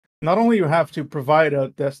not only you have to provide a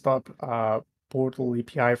desktop portal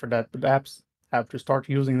API for that, but apps have to start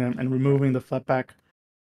using them and removing the Flatpak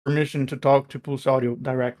permission to talk to Pulse Audio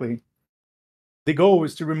directly. The goal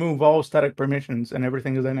is to remove all static permissions and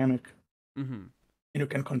everything is dynamic. Mm-hmm. And you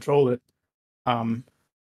can control it. And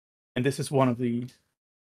this is one of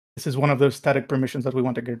those static permissions that we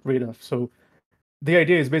want to get rid of. So the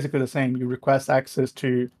idea is basically the same. You request access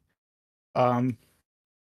to, I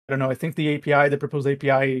don't know, I think the proposed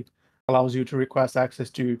API allows you to request access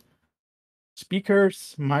to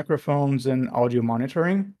speakers, microphones, and audio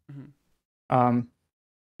monitoring. Mm-hmm.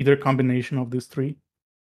 Either combination of these three.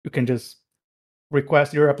 You can just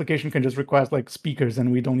request, your application can just request like speakers,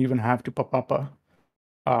 and we don't even have to pop up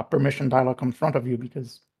a permission dialog in front of you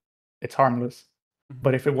because it's harmless. Mm-hmm.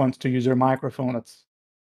 But if it wants to use your microphone, it's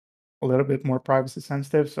a little bit more privacy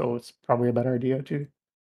sensitive, so it's probably a better idea to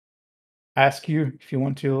ask you if you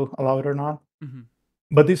want to allow it or not. Mm-hmm.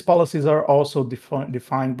 But these policies are also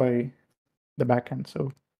defined by the backend.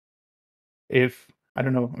 So if, I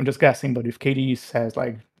don't know, I'm just guessing, but if KDE says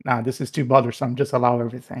like, nah, this is too bothersome, just allow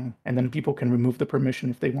everything, and then people can remove the permission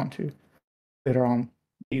if they want to later on.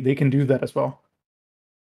 They can do that as well.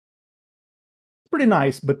 Pretty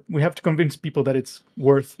nice, but we have to convince people that it's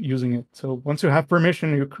worth using it. So once you have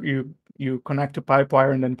permission, you connect to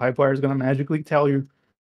Pipewire, and then Pipewire is going to magically tell you,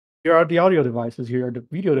 here are the audio devices, here are the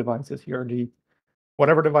video devices, here are the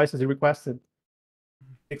whatever devices you requested,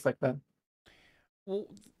 things like that. Well,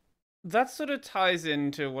 that sort of ties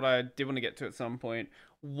into what I did want to get to at some point.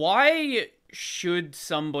 Why should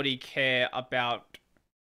somebody care about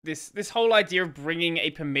this whole idea of bringing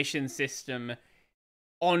a permission system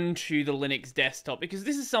onto the Linux desktop? Because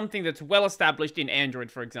this is something that's well established in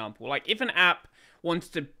Android, for example. Like, if an app wants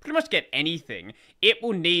to pretty much get anything, it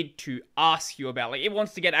will need to ask you about. Like, it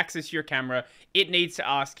wants to get access to your camera, it needs to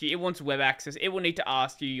ask you. It wants web access, it will need to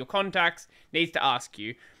ask you. Your contacts needs to ask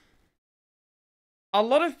you. A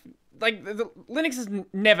lot of Linux has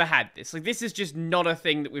never had this. Like, this is just not a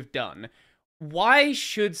thing that we've done. Why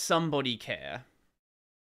should somebody care?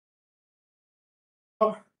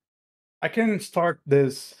 Oh, I can start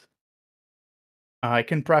this. I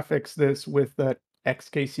can prefix this with that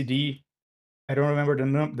XKCD. I don't remember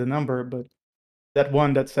the number, but that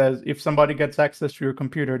one that says if somebody gets access to your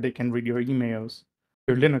computer, they can read your emails.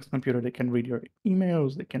 Your Linux computer, they can read your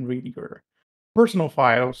emails, they can read your personal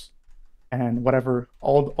files and whatever,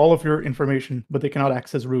 all of your information, but they cannot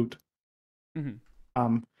access root. Mm-hmm.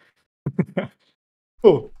 Um,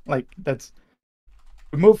 cool. Like that's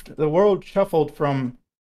we moved the world shuffled from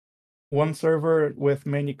one server with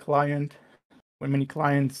many clients,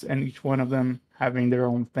 and each one of them having their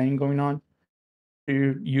own thing going on,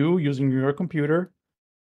 to you using your computer,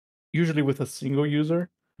 usually with a single user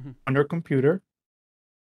Mm-hmm. on your computer.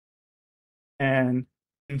 And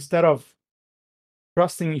instead of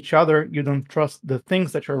trusting each other, you don't trust the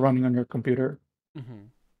things that you're running on your computer. Mm-hmm.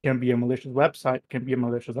 It can be a malicious website, can be a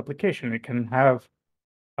malicious application. It can have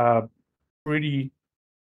a pretty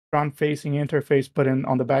front-facing interface, but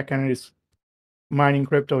on the back end is mining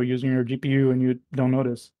crypto using your GPU, and you don't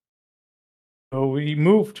notice. So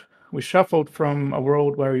we shuffled from a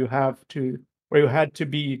world where you had to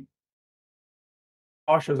be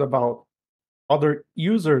cautious about other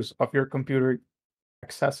users of your computer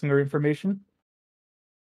accessing your information.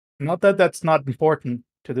 Not that that's not important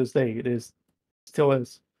to this day, it is, still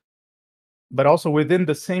is. But also within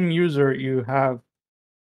the same user, you have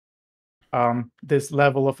this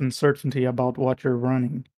level of uncertainty about what you're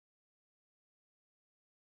running.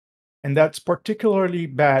 And that's particularly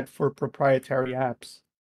bad for proprietary apps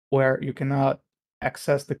where you cannot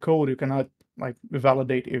access the code, you cannot like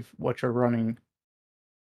validate if what you're running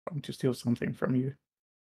to steal something from you.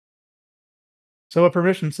 So a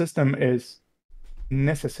permission system is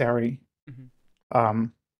necessary. Mm-hmm.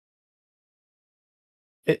 Um,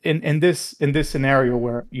 in this scenario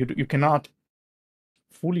where you cannot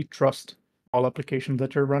fully trust all applications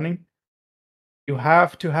that you're running, you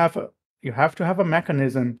have to have a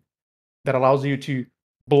mechanism that allows you to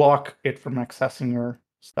block it from accessing your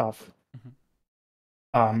stuff.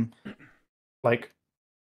 Mm-hmm. Um, like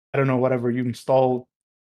I don't know, whatever you install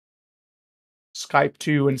Skype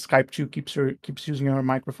 2, and Skype 2 keeps using your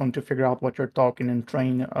microphone to figure out what you're talking and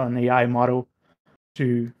train an AI model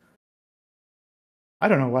to, I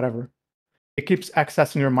don't know, whatever. It keeps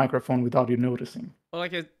accessing your microphone without you noticing. Well,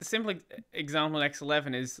 like a simple example in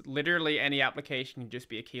X11 is literally any application can just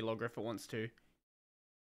be a keylogger if it wants to.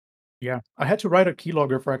 Yeah, I had to write a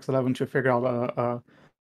keylogger for X11 to figure out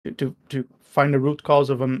to find the root cause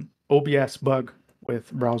of an OBS bug with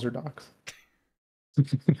browser docs.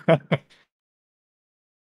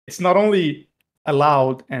 It's not only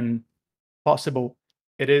allowed and possible,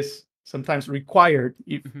 it is sometimes required,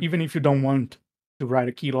 even if you don't want to write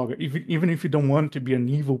a keylogger, even if you don't want to be an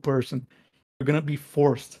evil person, you're gonna be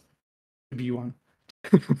forced to be one.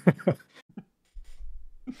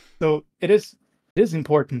 So it is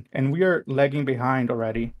important, and we are lagging behind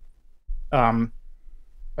already.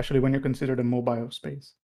 Especially when you consider the mobile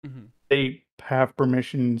space. They have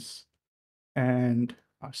permissions and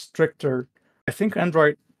stricter. I think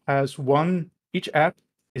Android has each app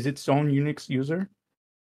is its own Unix user,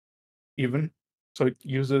 even. So it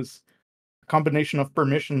uses a combination of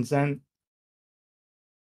permissions and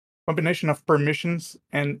Unix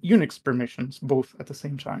permissions, both at the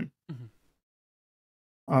same time.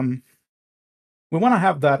 We want to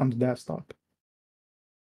have that on the desktop.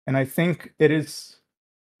 And I think it is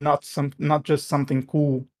not just something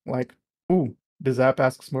cool like, ooh, this app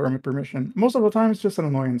asks for my permission. Most of the time, it's just an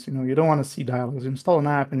annoyance. You don't want to see dialogues. You install an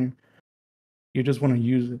app and you just want to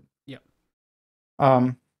use it. Yeah.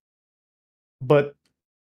 But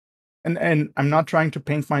and I'm not trying to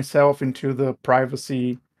paint myself into the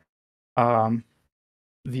privacy, the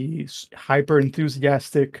hyper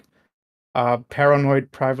enthusiastic,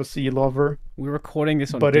 paranoid privacy lover. We're recording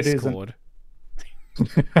this on but Discord.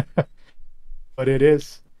 But it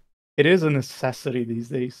is a necessity these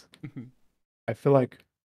days. I feel like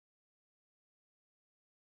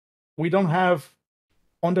we don't have,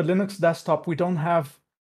 on the Linux desktop, we don't have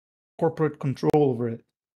corporate control over it.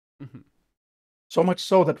 So much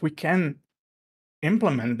so that we can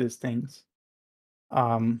implement these things.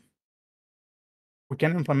 We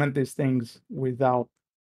can implement these things without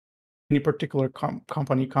any particular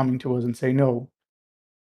company coming to us and say, no,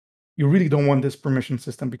 you really don't want this permission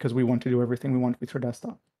system because we want to do everything we want with your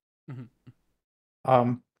desktop.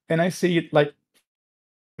 And I see it like,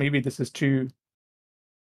 maybe this is too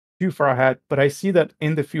far ahead, but I see that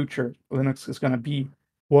in the future, Linux is going to be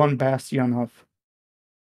one bastion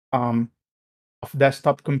of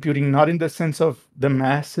desktop computing, not in the sense of the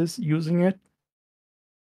masses using it,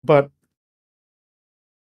 but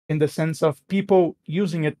in the sense of people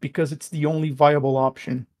using it because it's the only viable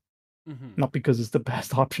option, not because it's the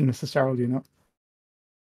best option necessarily.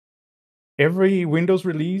 Every Windows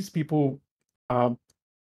release, people like,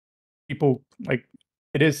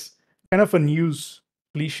 it is kind of a news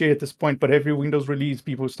cliche at this point, but every Windows release,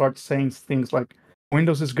 people start saying things like,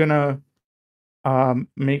 Windows is gonna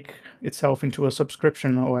make itself into a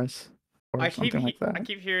subscription OS or something like that. I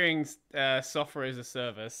keep hearing software as a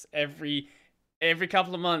service every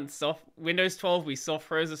couple of months. Windows 12 we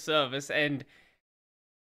software as a service, and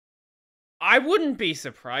I wouldn't be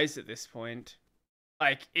surprised at this point.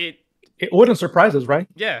 Like it wouldn't surprise us, right?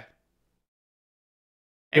 Yeah.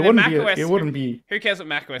 And it wouldn't be. Who cares what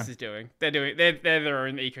macOS is doing? They're their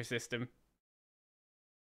own ecosystem.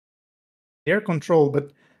 They're controlled,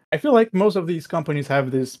 but I feel like most of these companies have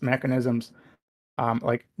these mechanisms.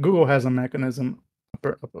 Like Google has a mechanism,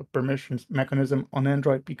 a permissions mechanism on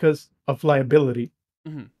Android because of liability.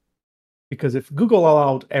 Because if Google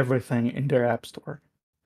allowed everything in their app store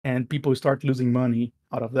and people start losing money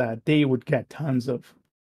out of that, they would get tons of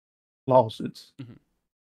lawsuits.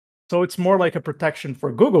 So it's more like a protection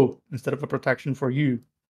for Google instead of a protection for you,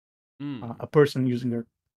 a person using their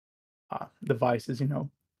devices, in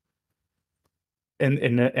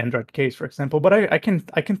the Android case, for example. But I can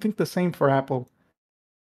think the same for Apple.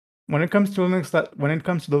 When it comes to Linux, when it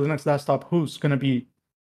comes to the Linux desktop, who's going to be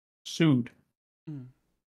sued?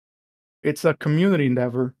 It's a community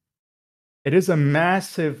endeavor. It is a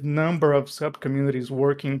massive number of sub-communities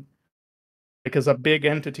working like as a big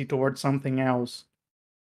entity towards something else.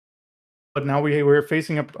 But now we're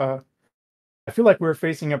facing I feel like we're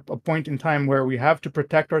facing a point in time where we have to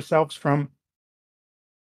protect ourselves from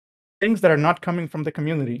things that are not coming from the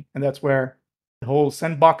community. And that's where the whole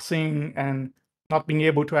sandboxing and not being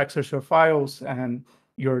able to access your files and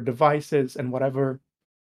your devices and whatever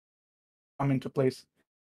come into place.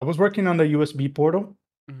 I was working on the USB portal.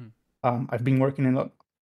 I've been working on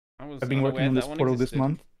this portal this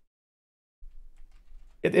month.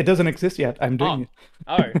 It doesn't exist yet. I'm doing it.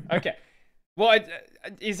 Oh, okay. Well,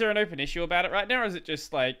 is there an open issue about it right now, or is it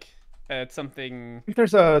just like something? I think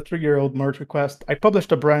there's a 3-year-old merge request. I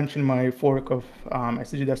published a branch in my fork of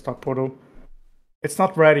SDG Desktop Portal. It's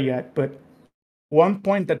not ready yet, but one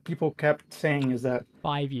point that people kept saying is that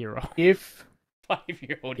 5-year-old. If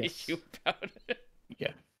 5-year-old issue about it.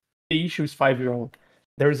 Yeah, the issue is 5-year-old.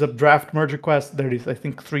 There is a draft merge request that is, I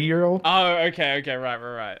think, 3-year-old. Oh, okay,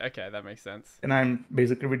 right. Okay, that makes sense. And I'm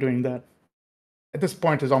basically redoing that. At this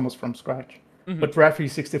point, it's almost from scratch. But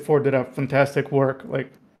Rafi64 did a fantastic work,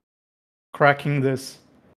 like cracking this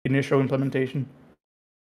initial implementation.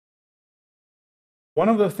 one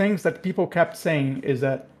of the things that people kept saying is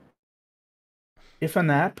that if an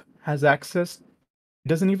app has access, it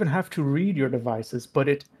doesn't even have to read your devices, but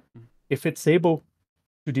if it's able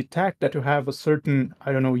to detect that you have a certain,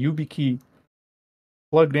 I don't know, YubiKey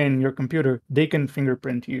plugged in your computer, they can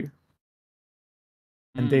fingerprint you.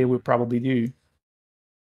 And they will probably do.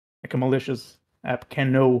 Like a malicious app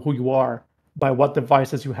can know who you are by what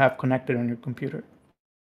devices you have connected on your computer.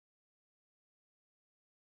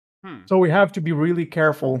 So we have to be really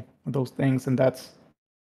careful with those things, and that's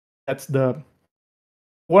the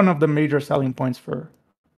one of the major selling points for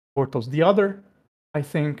portals. The other, I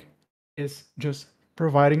think, is just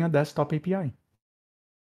providing a desktop API.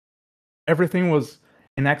 Everything was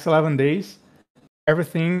in X11 days.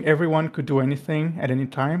 Everyone could do anything at any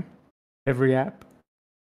time. Every app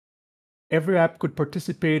could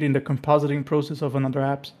participate in the compositing process of another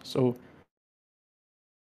app. So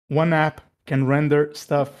one app can render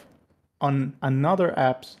stuff on another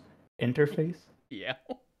app's interface. Yeah.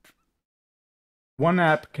 One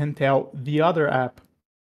app can tell the other app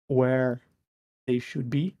where they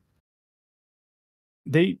should be.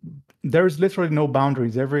 There's literally no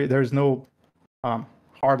boundaries. There's no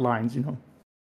hard lines.